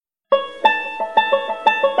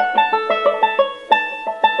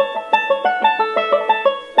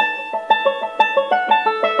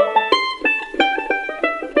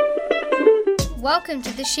Welcome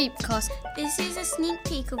to the Sheepcast. This is a sneak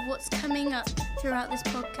peek of what's coming up throughout this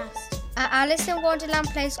podcast. Alice in Wonderland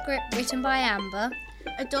play script written by Amber.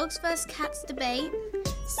 A dogs vs cats debate.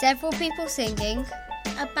 Several people singing.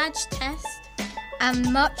 A badge test.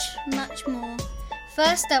 And much more.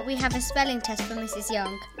 First up, we have a spelling test for Mrs.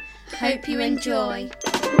 Young. Hope you enjoy.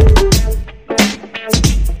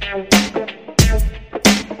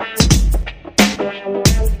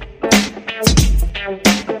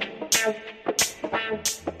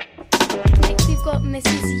 Next we've got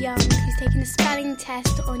Mrs. Young, who's taking a spelling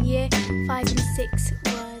test on year 5 and 6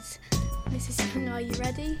 words. Mrs. Young, are you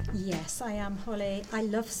ready? Yes, I am, Holly. I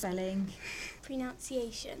love spelling.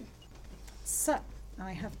 Pronunciation. So,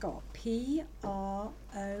 I have got PRONUNCIATION.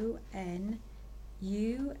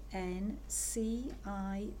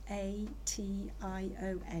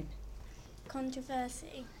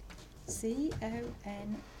 Controversy.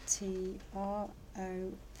 CONTROVERSEY.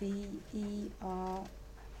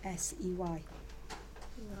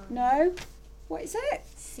 No? What is it?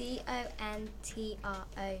 CONTROVERSY.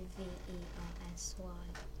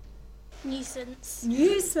 Nuisance.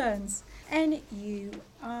 Nuisance.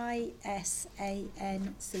 NUISANCE.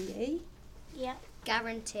 Yeah.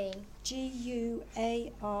 Guarantee. GUARANTEE.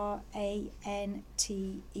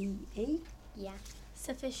 Yeah.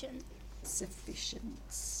 Sufficient. Sufficient.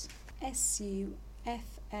 SUFFICIENT.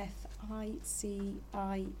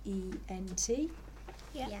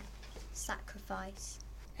 Yeah. Sacrifice.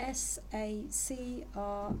 SACRIFICE.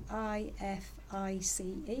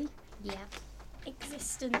 Yeah.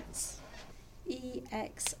 Existence.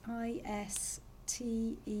 EXISTENCE.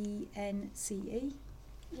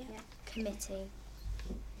 Yeah. Committee.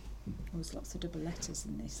 There's lots of double letters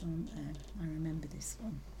in this, aren't there? I remember this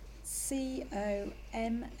one. COMMITTEE.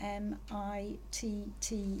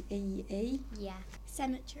 Yeah.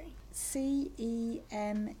 Cemetery.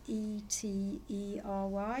 CEMETERY.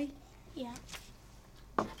 Yeah.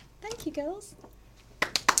 Thank you, girls.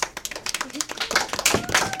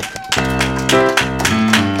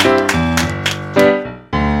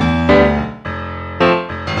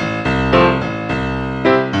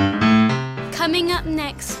 Coming up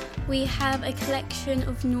next, we have a collection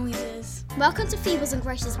of noises. Welcome to Feebles and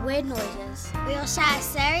Grace's Weird Noises. We will share a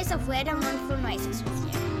series of weird and wonderful noises with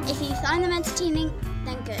you. If you find them entertaining,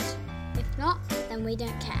 then good. If not, then we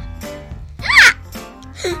don't care.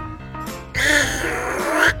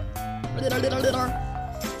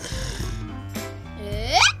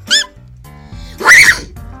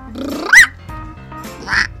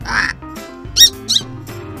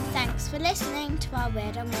 Thanks for listening to our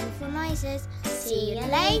weird and wonderful noises. See you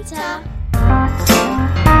later.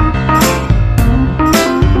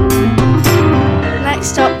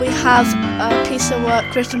 Next up we have a piece of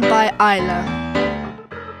work written by Isla.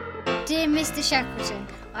 Dear Mr. Shackleton,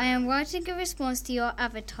 I am writing a response to your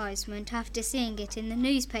advertisement after seeing it in the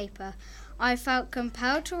newspaper. I felt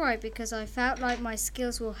compelled to write because I felt like my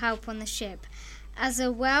skills will help on the ship. As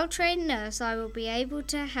a well-trained nurse, I will be able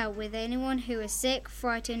to help with anyone who is sick,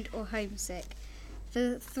 frightened or homesick.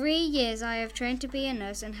 For 3 years I have trained to be a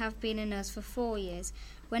nurse and have been a nurse for 4 years.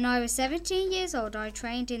 When I was 17 years old, I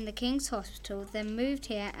trained in the King's Hospital, then moved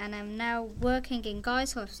here and am now working in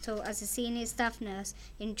Guy's Hospital as a senior staff nurse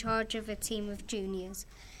in charge of a team of juniors.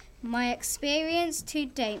 My experience to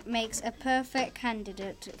date makes a perfect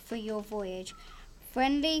candidate for your voyage.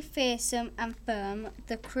 Friendly, fearsome and firm,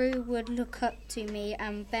 the crew would look up to me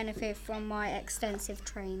and benefit from my extensive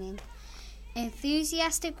training.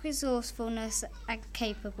 Enthusiastic, resourcefulness and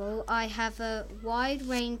capable, I have a wide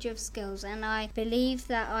range of skills and I believe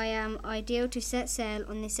that I am ideal to set sail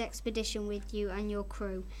on this expedition with you and your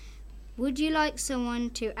crew. Would you like someone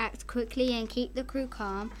to act quickly and keep the crew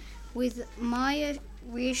calm? With my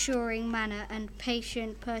reassuring manner and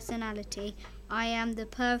patient personality, I am the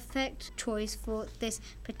perfect choice for this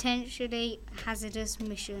potentially hazardous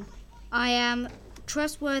mission. I am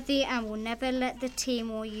trustworthy and will never let the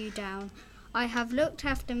team or you down. I have looked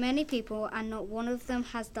after many people and not one of them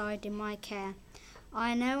has died in my care.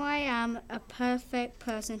 I know I am a perfect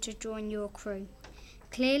person to join your crew.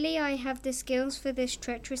 Clearly I have the skills for this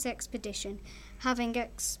treacherous expedition. Having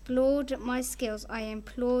explored my skills, I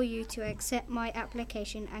implore you to accept my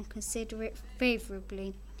application and consider it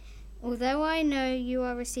favourably. Although I know you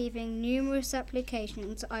are receiving numerous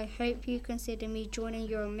applications, I hope you consider me joining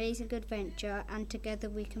your amazing adventure and together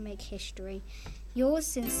we can make history. Yours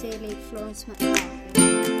sincerely, Florence McCarthy.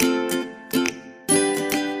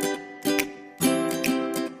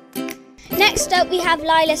 Next up we have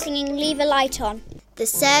Lila singing Leave a Light On. The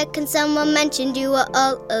second someone mentioned you were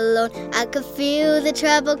all alone, I could feel the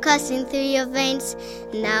trouble coursing through your veins.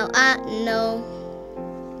 Now I know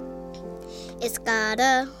it's got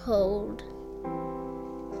a hold.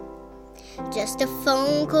 Just a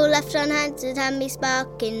phone call left unanswered had me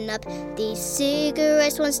sparking up. These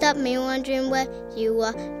cigarettes won't stop me wondering where you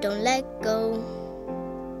are. Don't let go,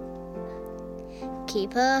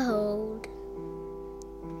 keep a hold.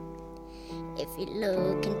 If you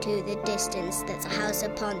look into the distance, there's a house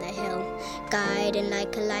upon the hill, guiding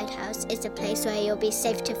like a lighthouse. It's a place where you'll be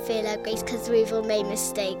safe to feel our grace, 'cause we've all made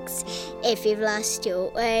mistakes. If you've lost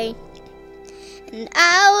your way, and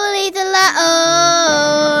I will leave the light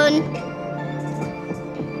on,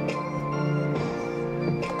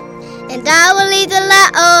 and I will leave the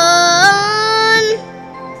light on,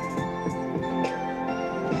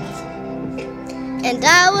 and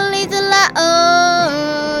I will leave the light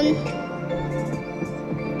on.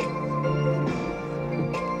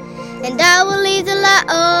 And I will leave the light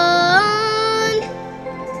on.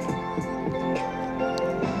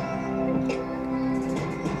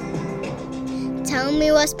 Tell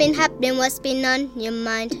me what's been happening, what's been on your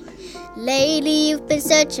mind. Lately you've been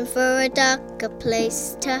searching for a darker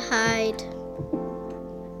place to hide.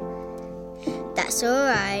 That's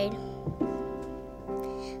alright.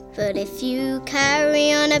 But if you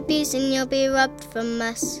carry on abusing, you'll be robbed from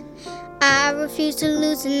us. I refuse to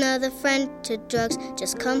lose another friend to drugs.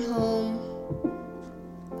 Just come home,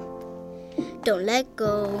 don't let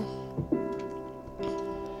go.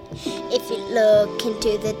 If you look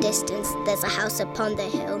into the distance, there's a house upon the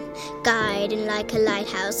hill, guiding like a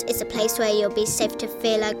lighthouse. It's a place where you'll be safe to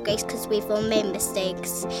feel our grace, 'cause we've all made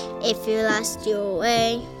mistakes. If you lost your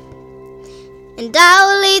way, and I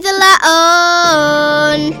will leave the light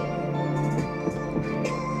on,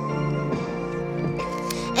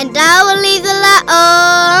 and I will leave the light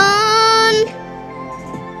on,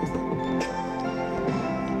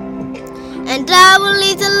 and I will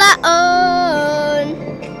leave the light on,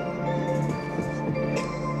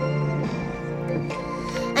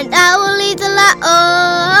 and I will leave the light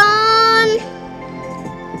on,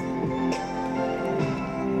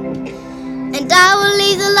 and I will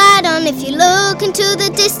leave the light on. If you look into the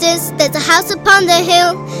distance, there's a house upon the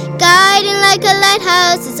hill, guiding like a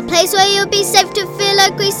lighthouse. It's a place where you'll be safe to feel our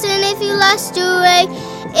grace. And if you lost your way,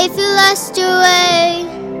 if you lost your way,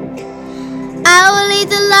 I will leave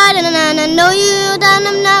the light on. And I know you're down,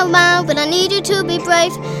 I'm not bound, but I need you to be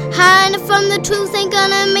brave. Hiding from the truth ain't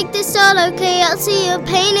gonna make this all okay. I'll see your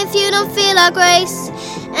pain if you don't feel our grace,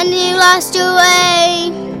 and you lost your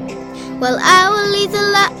way. Well, I will leave the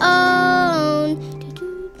light on.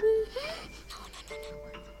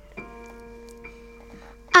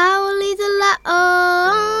 I will leave the light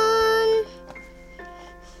on,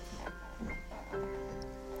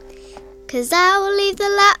 'cause I will leave the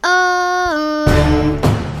light on.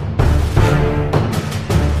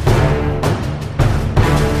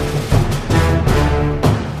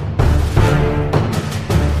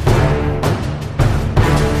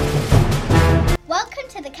 Welcome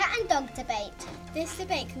to the cat and dog debate. This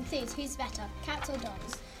debate concludes who's better, cats or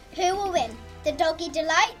dogs. Who will win, the doggy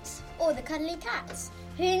delights Or the cuddly cats.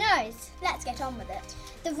 Who knows? Let's get on with it.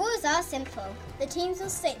 The rules are simple. The teams will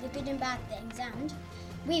state the good and bad things and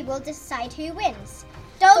We will decide who wins.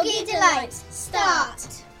 Doggy delights, start.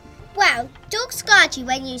 Well, dogs guard you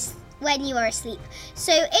when you are asleep.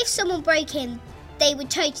 So if someone broke in, they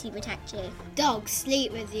would totally protect you. Dogs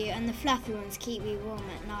sleep with you and the fluffy ones keep you warm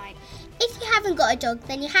at night. If you haven't got a dog,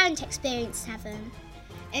 then you haven't experienced heaven.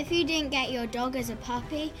 If you didn't get your dog as a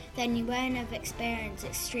puppy, then you won't have experienced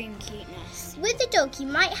extreme cuteness. With a dog, you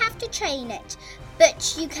might have to train it,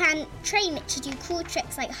 but you can train it to do cool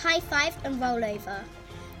tricks like high five and roll over.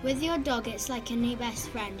 With your dog, it's like a new best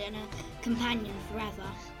friend and a companion forever.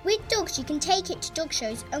 With dogs, you can take it to dog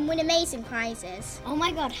shows and win amazing prizes. Oh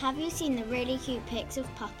my god, have you seen the really cute pics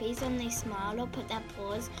of puppies when they smile or put their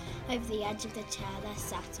paws over the edge of the chair they're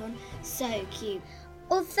sat on? So cute.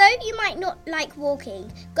 Although you might not like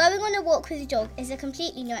walking, going on a walk with a dog is a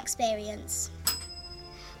completely new experience.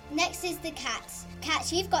 Next is the cats.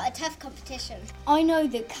 Cats, you've got a tough competition. I know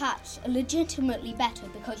that cats are legitimately better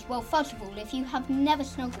because, well, first of all, if you have never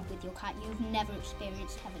snuggled with your cat, you've never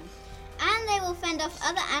experienced heaven. And they will fend off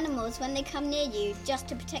other animals when they come near you just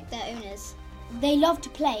to protect their owners. They love to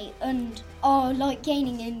play and are like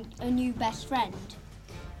gaining a new best friend.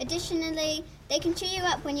 Additionally, they can cheer you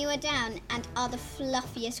up when you are down and are the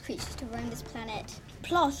fluffiest creatures to roam this planet.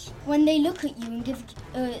 Plus, when they look at you and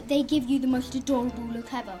they give you the most adorable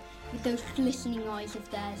look ever with those glistening eyes of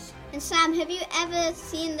theirs. And Sam, have you ever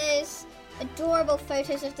seen those adorable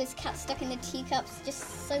photos of those cats stuck in the teacups?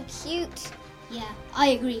 Just so cute. Yeah, I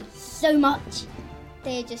agree so much.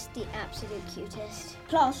 They're just the absolute cutest.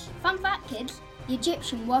 Plus, fun fact kids, the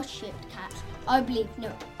Egyptian worshipped cats. I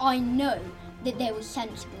know that they were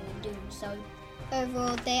sensible in doing so.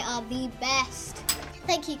 Overall, they are the best.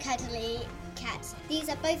 Thank you, Cuddly Cats. These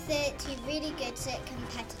are both the two really good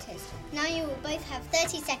competitors. Now you will both have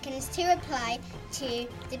 30 seconds to reply to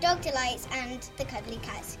the Dog Delights and the Cuddly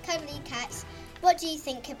Cats. Cuddly Cats, what do you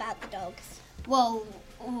think about the dogs? Well,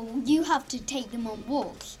 you have to take them on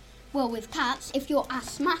walks. Well, with cats, if you're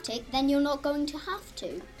asthmatic, then you're not going to have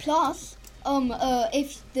to. Plus,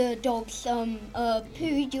 if the dogs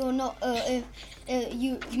poo, you're not.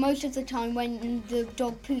 You most of the time when the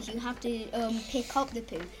dog poos, you have to pick up the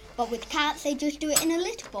poo. But with cats, they just do it in a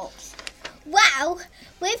litter box. Wow!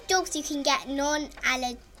 With dogs, you can get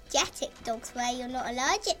non-allergenic dogs where you're not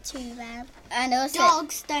allergic to them. And also,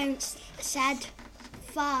 Dogs don't shed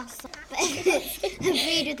fast. But if it's a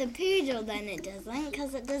breed with a poodle, then it doesn't,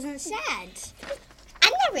 because it doesn't shed.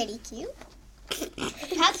 And they're really cute.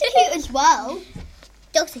 cats are cute as well.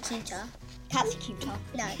 Dogs are cuter. Cats are cuter.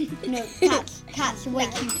 No. No, cats are way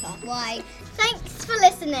cuter. Why? Thanks for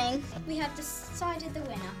listening. We have decided the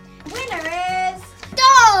winner. Winner is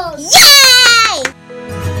Dogs! Yay!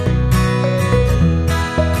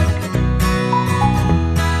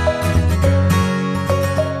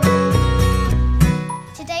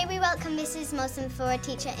 Today we welcome Mrs. Molson for a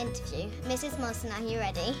teacher interview. Mrs. Molson, are you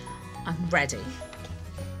ready? I'm ready.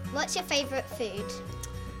 What's your favourite food?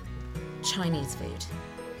 Chinese food.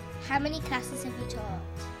 How many classes have you taught?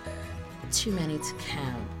 Too many to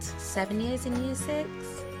count. 7 years in year 6,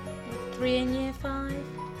 3 in year 5,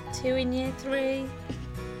 2 in year 3,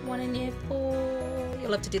 1 in year 4.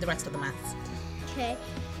 You'll have to do the rest of the maths. Okay.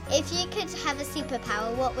 If you could have a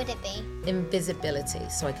superpower, what would it be? Invisibility,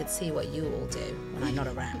 so I could see what you all do when I'm not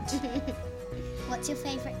around. What's your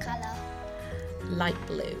favourite colour? Light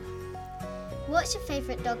blue. What's your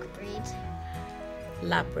favourite dog breed?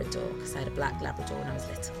 Labrador, because I had a black Labrador when I was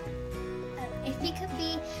little. If you could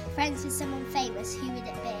be friends with someone famous, who would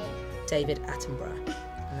it be? David Attenborough.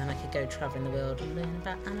 And then I could go travelling the world and learn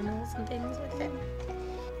about animals and things with him.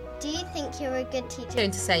 Do you think you're a good teacher? I'm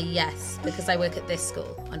going to say yes, because I work at this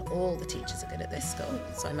school and all the teachers are good at this school,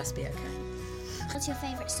 so I must be okay. What's your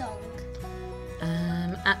favourite song?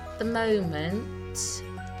 At the moment,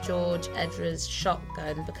 George Ezra's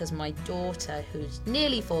Shotgun, because my daughter, who's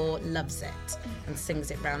nearly 4, loves it and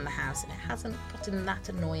sings it round the house, and it hasn't gotten that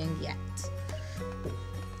annoying yet.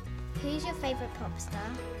 Who's your favourite pop star?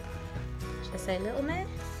 Should I say Little Mix?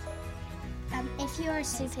 If you're a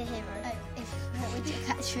superhero, what would your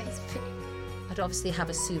catchphrase be? I'd obviously have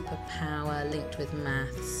a superpower linked with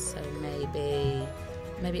maths, so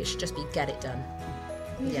maybe it should just be get it done.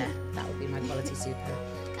 Yeah, that would be my quality super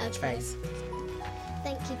catchphrase.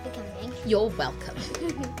 Thank you for coming. You're welcome.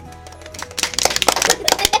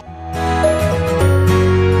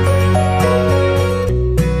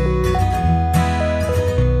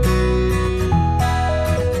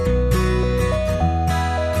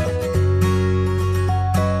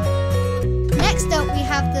 Next up, we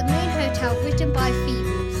have The Moon Hotel, written by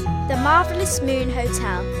Phoebes. The marvellous Moon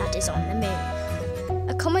Hotel that is on the moon.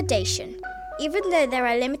 Accommodation. Even though there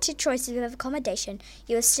are limited choices of accommodation,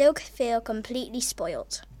 you will still feel completely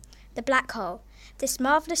spoilt. The Black Hole. This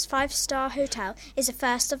marvellous 5-star hotel is the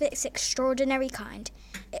first of its extraordinary kind.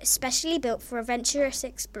 It's specially built for adventurous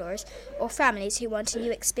explorers or families who want a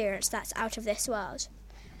new experience that's out of this world.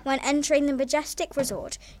 When entering the majestic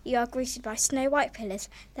resort, you are greeted by snow-white pillars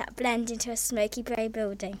that blend into a smoky grey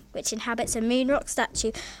building, which inhabits a moon rock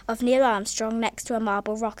statue of Neil Armstrong next to a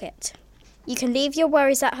marble rocket. You can leave your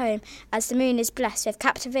worries at home, as the moon is blessed with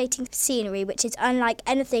captivating scenery which is unlike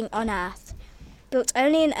anything on Earth. Built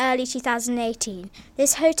only in early 2018,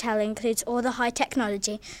 this hotel includes all the high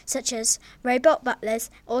technology, such as robot butlers,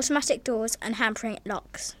 automatic doors and handprint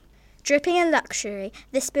locks. Dripping in luxury,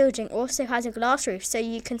 this building also has a glass roof so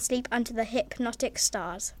you can sleep under the hypnotic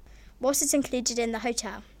stars. What is included in the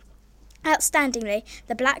hotel? Outstandingly,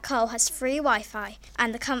 the Black Hole has free Wi-Fi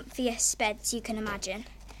and the comfiest beds you can imagine.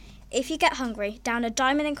 If you get hungry, down a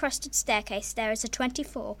diamond-encrusted staircase there is a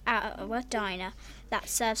 24-hour diner that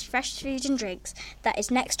serves fresh food and drinks that is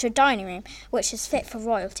next to a dining room which is fit for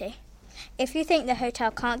royalty. If you think the hotel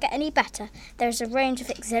can't get any better, there is a range of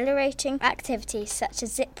exhilarating activities such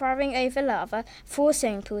as zip-lining over lava, 4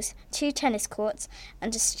 swimming pools, 2 tennis courts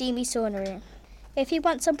and a steamy sauna room. If you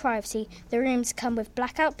want some privacy, the rooms come with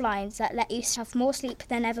blackout blinds that let you have more sleep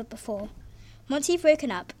than ever before. Once you've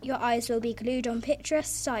woken up, your eyes will be glued on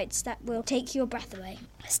picturesque sights that will take your breath away.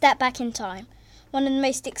 Step back in time. One of the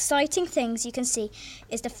most exciting things you can see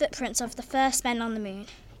is the footprints of the first men on the moon.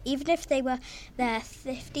 Even if they were there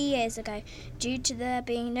 50 years ago, due to there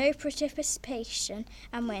being no precipitation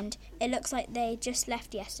and wind, it looks like they just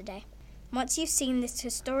left yesterday. Once you've seen this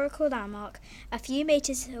historical landmark, a few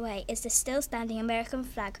meters away is the still standing American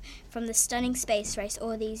flag from the stunning space race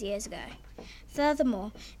all these years ago.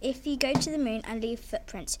 Furthermore, if you go to the moon and leave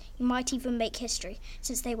footprints, you might even make history,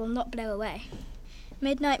 since they will not blow away.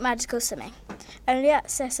 Midnight magical swimming. Only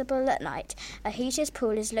accessible at night, a heated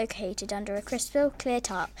pool is located under a crystal clear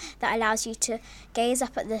tarp that allows you to gaze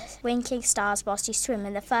up at the winking stars whilst you swim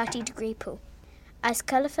in the 30-degree pool. As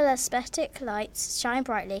colourful aesthetic lights shine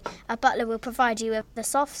brightly, a butler will provide you with the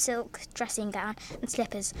soft silk dressing gown and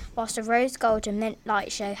slippers, whilst a rose gold and mint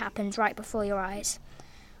light show happens right before your eyes.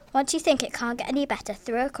 Once you think it can't get any better,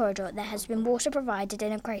 through a corridor there has been water provided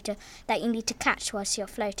in a crater that you need to catch whilst you're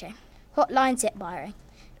floating. Hotline zip wiring.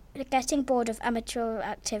 Getting bored of amateur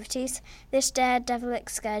activities, this daredevil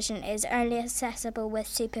excursion is only accessible with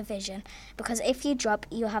supervision, because if you drop,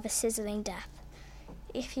 you'll have a sizzling death.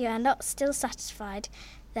 If you are not still satisfied,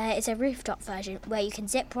 there is a rooftop version where you can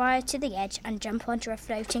zip wire to the edge and jump onto a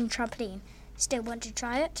floating trampoline. Still want to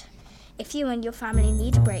try it? If you and your family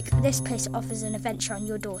need a break, this place offers an adventure on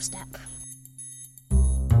your doorstep.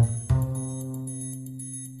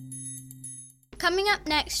 Coming up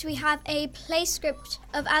next, we have a play script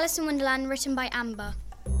of Alice in Wonderland written by Amber.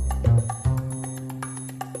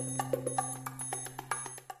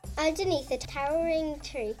 Underneath a towering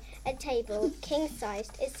tree, a table,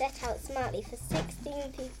 king-sized, is set out smartly for 16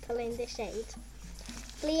 people in the shade.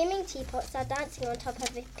 Gleaming teapots are dancing on top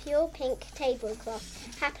of a pure pink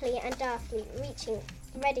tablecloth, happily and daftly reaching,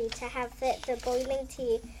 ready to have the boiling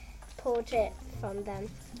tea poured from them.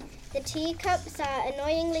 The teacups are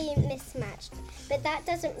annoyingly mismatched, but that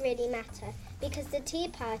doesn't really matter, because the Tea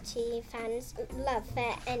Party fans love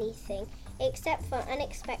for anything, except for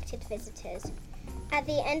unexpected visitors. At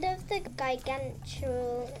the end of the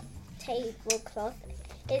gargantuan tablecloth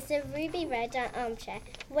is a ruby red armchair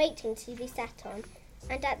waiting to be sat on,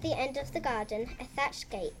 and at the end of the garden a thatched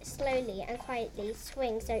gate slowly and quietly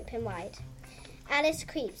swings open wide. Alice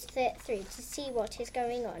creeps through to see what is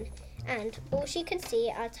going on, and all she can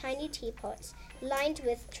see are tiny teapots lined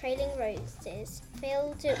with trailing roses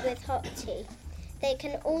filled with hot tea. They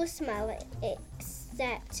can all smell it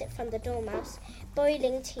except from the dormouse,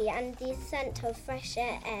 boiling tea and the scent of fresh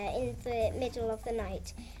air in the middle of the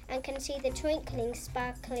night, and can see the twinkling,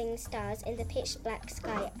 sparkling stars in the pitch-black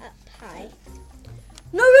sky up high.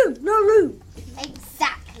 No room!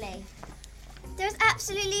 Exactly. There's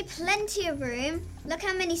absolutely plenty of room. Look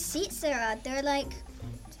how many seats there are. There are like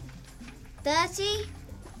 30.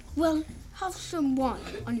 Well, have some wine,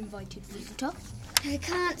 uninvited visitor. I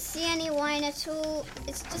can't see any wine at all.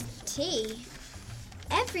 It's just tea.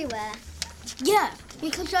 Everywhere. Yeah,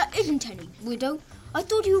 because there isn't any, widow. I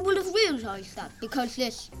thought you would have realised that, because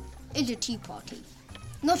this is a tea party,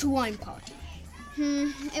 not a wine party.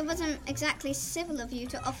 It wasn't exactly civil of you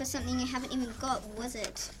to offer something you haven't even got, was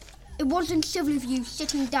it? It wasn't civil of you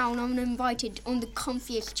sitting down uninvited on the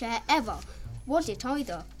comfiest chair ever, was it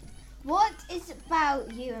either? What is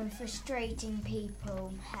about you and frustrating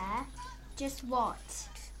people, Hare? Just what?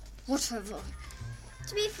 Whatever.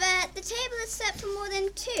 To be fair, the table is set for more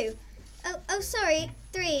than 2. Oh, sorry,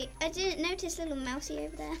 3. I didn't notice little Mousy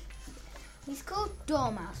over there. He's called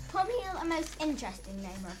Dormouse, probably the most interesting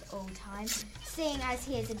name of all time, seeing as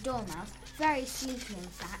he is a dormouse, very sleepy in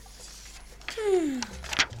fact.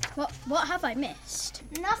 What have I missed?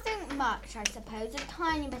 Nothing much, I suppose, a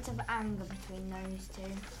tiny bit of anger between those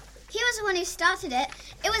two. He was the one who started it.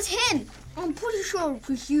 It was him. I'm pretty sure it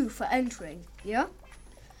was you for entering, yeah?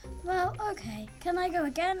 Well, okay. Can I go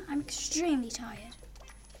again? I'm extremely tired.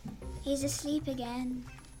 He's asleep again.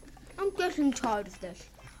 I'm getting tired of this.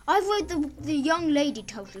 I've read the young lady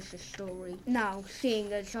tells us a story now,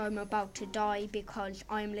 seeing as I'm about to die because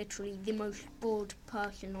I'm literally the most bored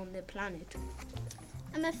person on the planet.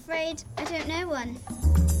 I'm afraid I don't know one.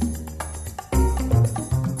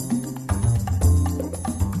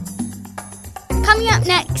 Coming up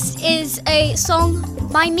next is a song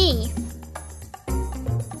by me.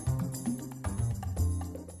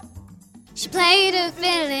 She played a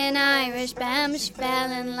fiddle in Irish band, but she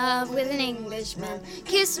fell in love with an Englishman.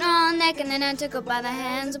 Kissed her on the neck and then I took her by the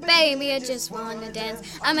hands. Oh, baby, I just wanna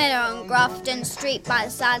dance. I met her on Grafton Street by the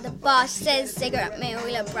side of the bar. She says, cigarette me,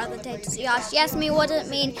 we love brother, take to see us. She asked me what did it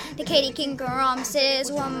mean. The Katie King Rom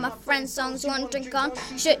says one of my friend's songs, one drink on.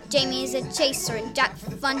 Shoot Jamie as a chaser and Jack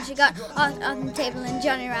for fun. She got on the table and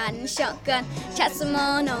Johnny riding shotgun. Chat some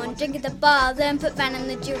more, no one drink at the bar. Then put Van in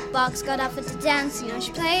the jukebox, got offered to dance. You know,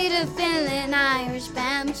 she played a fiddle in Irish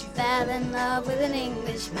band, but she fell in love with an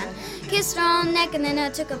Englishman. Kissed her on the neck and then I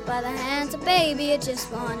took her by the hands. So baby, I just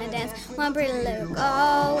wanna dance. One pretty little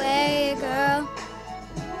Galway girl.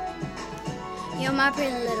 You're my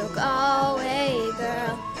pretty little go-away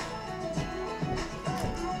girl.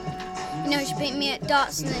 You know, she beat me at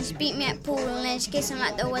darts and then she beat me at pool and then she kissed him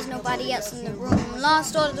like there was nobody else in the room.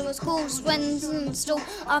 Last order was cool, swings and stool.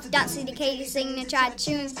 After dancing to Katie singing and tried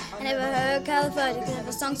tunes. I never heard California because of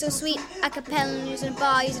a song so sweet. A cappella and using a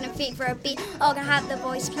bar, using her feet for a beat. All can have the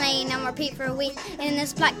voice playing and repeat for a week. In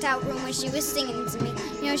this blacked out room where she was singing to me.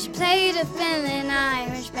 You know, she played a fiddle in an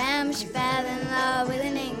Irish band, but she fell in love with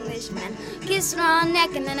an Englishman. Kissed her on the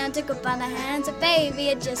neck and then I took her by the hands. So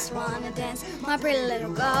baby, I just wanna dance. My pretty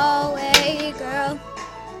little go-away girl.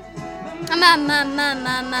 My,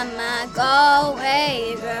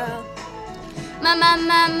 go-away girl. My,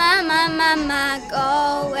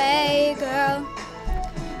 go-away girl.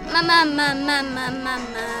 My,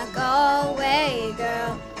 go-away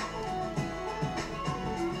girl.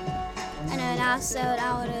 And when I sold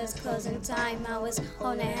out, it was closing time. I was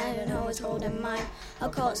holding her hand and always holding mine. A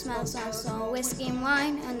cold smell, some whiskey and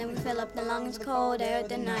wine. And then we fill up the lungs, cold air of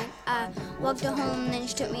the night. I walked her home, then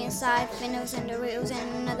she took me inside. Finnos and Doritos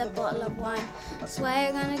and another bottle of wine. Swear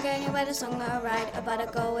you're gonna get anywhere, the song I write about a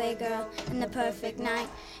go-away girl in the perfect night.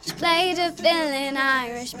 She played a fiddle in an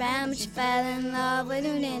Irish band, but she fell in love with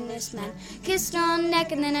an Englishman. Kissed her on the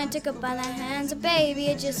neck and then I took her by the hands. So baby,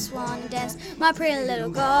 I just wanna dance. My pretty little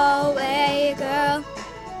go-away girl.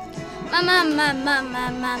 My,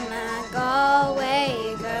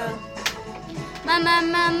 go-away girl. My,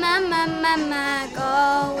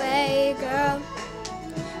 go-away girl.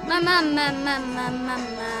 My,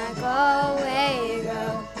 go-away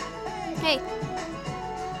girl. Hey.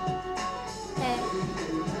 Hey.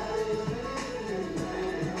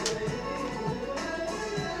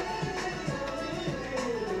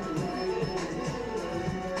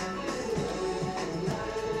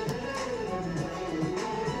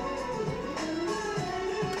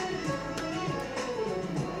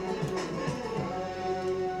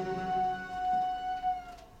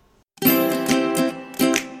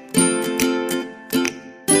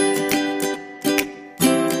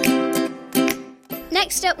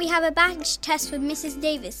 Next up, we have a badge test with Mrs.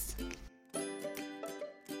 Davis.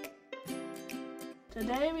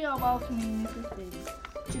 Today we are welcoming Mrs. Davis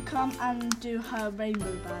to come and do her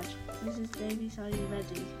rainbow badge. Mrs. Davis, are you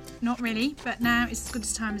ready? Not really, but now it's as good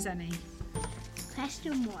a time as any.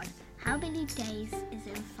 Question 1. How many days is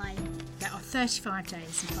in 5 weeks? There are 35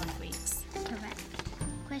 days in 5 weeks. Correct.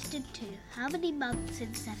 Question 2. How many months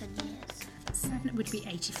in 7 years? 7 would be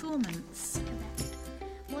 84 months. Correct.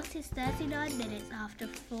 What is 39 minutes after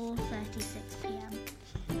 4:36 p.m?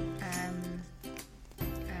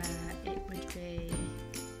 It would be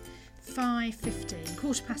 5:15,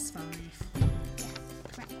 5:15. Yes,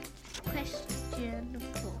 correct. Question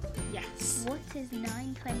 4. Yes. What is 9:28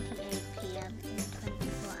 p.m. in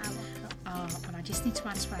 24-hour clock? Well, I just need to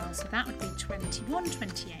add 12, so that would be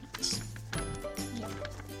 21:28. Yes.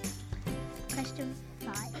 Question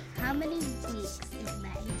 5. How many weeks is May?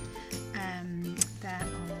 There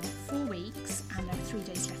are 4 weeks and there are 3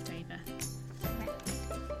 days left over. Correct.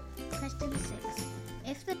 Question 6.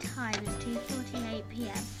 If the time is 2:48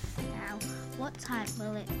 p.m. now, what time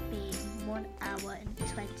will it be in 1 hour and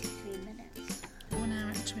 23 minutes? 1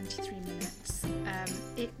 hour and 23 minutes.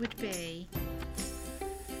 It would be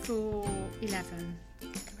 4:11.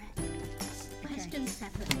 Correct. Question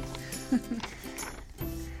 7.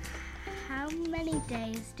 How many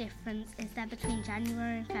days difference is there between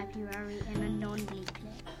January and February in a non-leap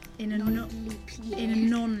year? In a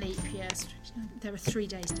non-leap year, there are 3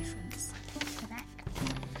 days difference. Correct.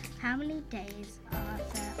 How many days are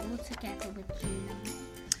there altogether with June and May?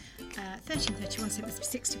 13, 31, so it must be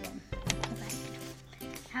 61. Correct.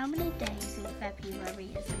 How many days in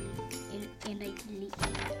February is in a leap year?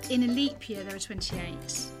 In a leap year, there are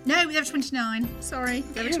 28. No, there are 29. Sorry,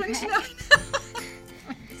 there are 29.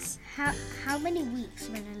 How many weeks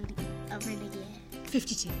are in a year?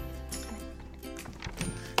 52.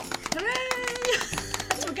 Hooray!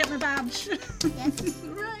 I'll get my badge. Yes.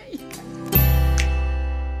 Hooray!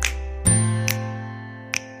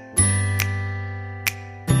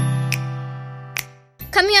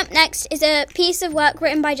 Coming up next is a piece of work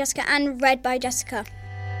written by Jessica and read by Jessica.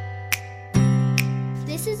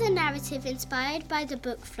 This is a narrative inspired by the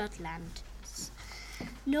book Floodland.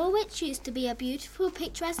 Norwich used to be a beautiful,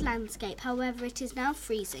 picturesque landscape, however it is now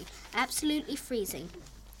freezing, absolutely freezing.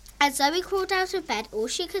 As Zoe crawled out of bed, all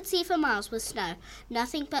she could see for miles was snow,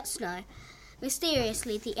 nothing but snow.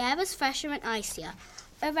 Mysteriously, the air was fresher and icier.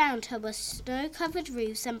 Around her were snow-covered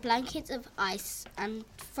roofs and blankets of ice and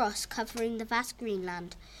frost covering the vast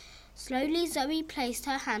Greenland. Slowly, Zoe placed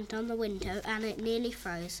her hand on the window and it nearly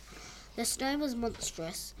froze. The snow was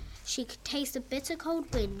monstrous. She could taste the bitter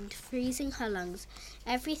cold wind freezing her lungs.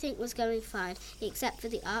 Everything was going fine, except for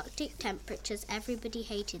the Arctic temperatures. Everybody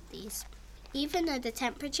hated these. Even though the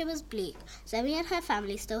temperature was bleak, Zoe and her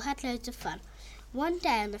family still had loads of fun. One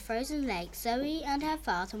day on the frozen lake, Zoe and her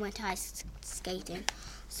father went ice skating.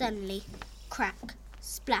 Suddenly, crack,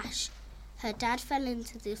 splash, her dad fell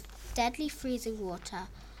into the deadly freezing water.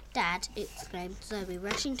 "Dad," exclaimed Zoe,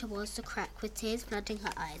 rushing towards the crack with tears flooding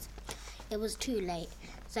her eyes. It was too late.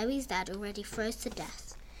 Zoe's dad already froze to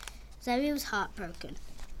death. Zoe was heartbroken.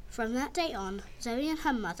 From that day on, Zoe and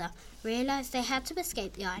her mother realized they had to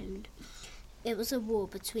escape the island. It was a war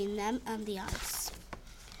between them and the ice.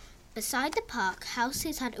 Beside the park,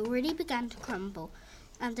 houses had already begun to crumble,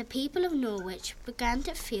 and the people of Norwich began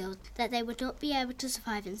to feel that they would not be able to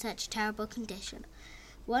survive in such a terrible condition.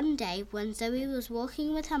 One day, when Zoe was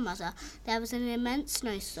walking with her mother, there was an immense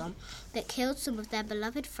snowstorm that killed some of their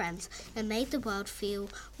beloved friends and made the world feel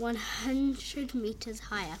 100 meters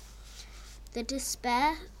higher. The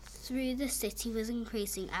despair through the city was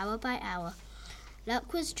increasing hour by hour.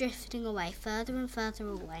 Luck was drifting away, further and further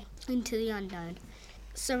away, into the unknown.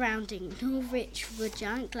 Surrounding Norwich were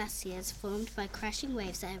giant glaciers formed by crashing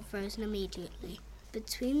waves that had frozen immediately.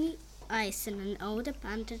 Between the ice and an old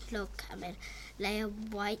abandoned log cabin lay a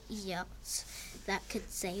white yacht that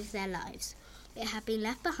could save their lives. It had been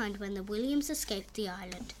left behind when the Williams escaped the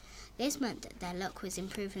island. This meant that their luck was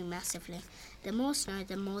improving massively. The more snow,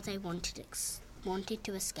 the more they wanted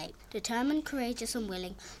to escape. Determined, courageous and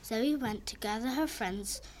willing, Zoe went to gather her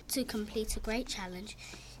friends to complete a great challenge.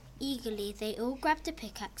 Eagerly, they all grabbed a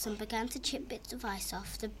pickaxe and began to chip bits of ice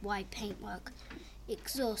off the white paintwork.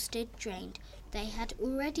 Exhausted, drained, they had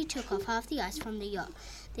already took off half the ice from the yacht.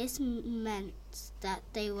 This meant that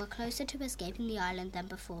they were closer to escaping the island than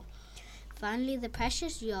before. Finally, the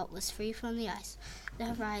precious yacht was free from the ice. The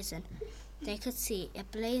horizon, they could see a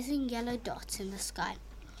blazing yellow dot in the sky.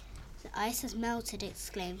 "The ice has melted,"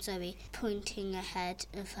 exclaimed Zoe, pointing ahead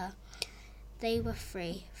of her. They were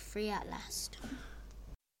free at last.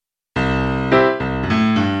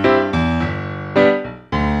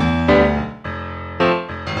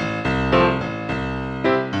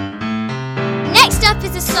 Next up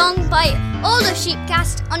is a song by all of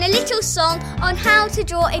Sheepcast on a little song on how to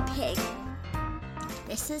draw a pig.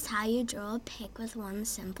 This is how you draw a pig with one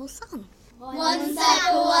simple song. One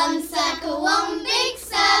circle, one circle, one big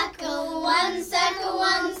circle. One circle,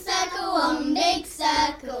 one circle, one big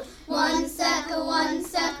circle. One circle, one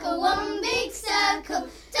circle, one big circle.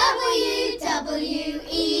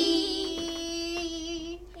 WWE.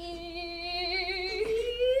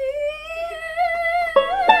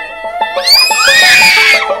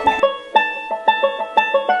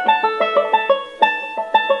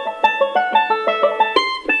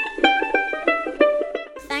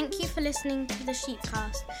 Thank you for listening to the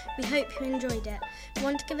Sheepcast. We hope you enjoyed it. We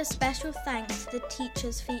want to give a special thanks to the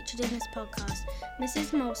teachers featured in this podcast,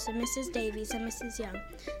 Mrs. Molson, Mrs. Davies and Mrs. Young.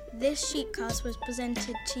 This Sheepcast was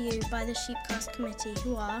presented to you by the Sheepcast Committee,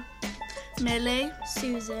 who are Millie,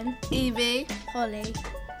 Susan, Evie, Holly,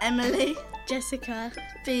 Emily, Jessica,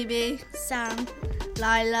 Phoebe, Sam,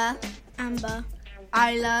 Lila, Amber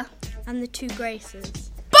Isla, and the two Graces.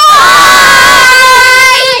 Bye!